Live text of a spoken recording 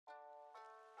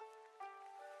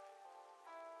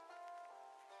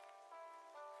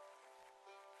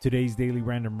Today's daily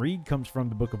random read comes from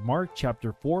the book of Mark,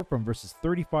 chapter 4, from verses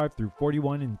 35 through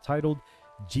 41, entitled,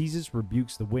 Jesus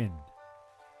Rebukes the Wind.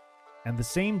 And the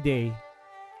same day,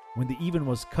 when the even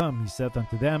was come, he saith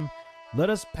unto them,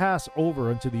 Let us pass over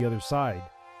unto the other side.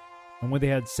 And when they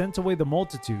had sent away the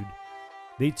multitude,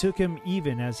 they took him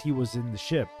even as he was in the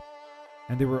ship,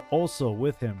 and there were also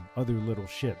with him other little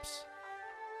ships.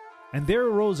 And there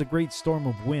arose a great storm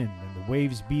of wind, and the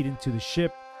waves beat into the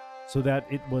ship, so that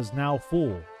it was now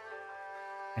full.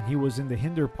 And he was in the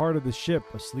hinder part of the ship,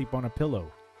 asleep on a pillow.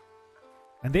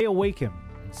 And they awake him,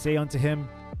 and say unto him,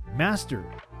 Master,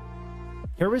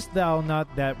 carest thou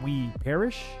not that we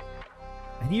perish?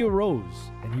 And he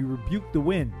arose, and he rebuked the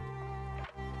wind,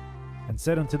 and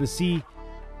said unto the sea,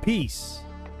 Peace,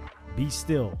 be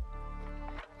still.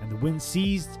 And the wind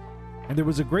ceased, and there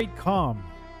was a great calm.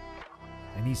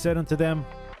 And he said unto them,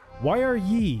 Why are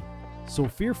ye so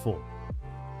fearful?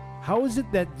 How is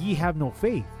it that ye have no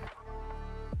faith?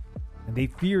 And they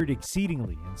feared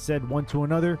exceedingly, and said one to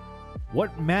another,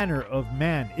 What manner of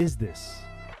man is this,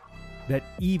 that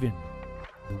even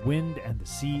the wind and the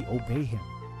sea obey him?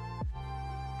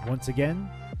 Once again,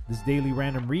 this daily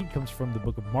random read comes from the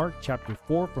book of Mark, chapter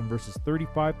 4, from verses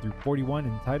 35 through 41,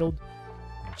 entitled,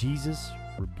 Jesus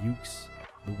Rebukes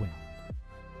the Wind.